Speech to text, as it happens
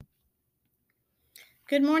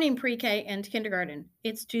Good morning, pre-K and kindergarten.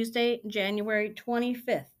 It's Tuesday, January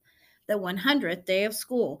 25th, the 100th day of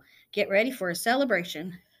school. Get ready for a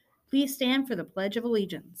celebration. Please stand for the Pledge of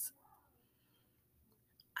Allegiance.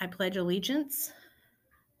 I pledge allegiance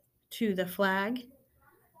to the flag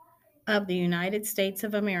of the United States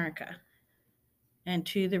of America and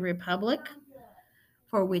to the republic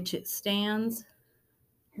for which it stands,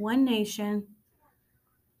 one nation,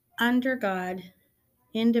 under God,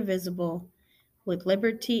 indivisible, with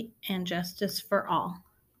liberty and justice for all.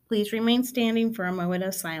 Please remain standing for a moment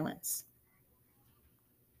of silence.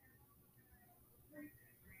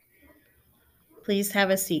 Please have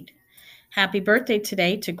a seat. Happy birthday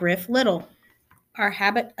today to Griff Little. Our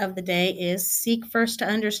habit of the day is seek first to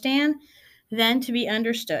understand, then to be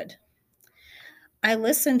understood. I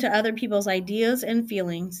listen to other people's ideas and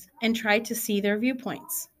feelings and try to see their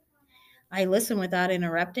viewpoints. I listen without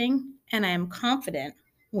interrupting, and I am confident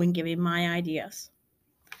when giving my ideas.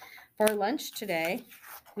 For lunch today,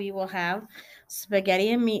 we will have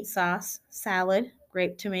spaghetti and meat sauce, salad,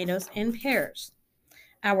 grape tomatoes, and pears.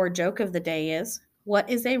 Our joke of the day is, what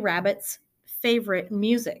is a rabbit's favorite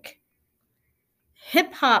music?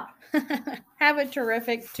 Hip hop. Have a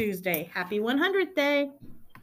terrific Tuesday. Happy 100th day.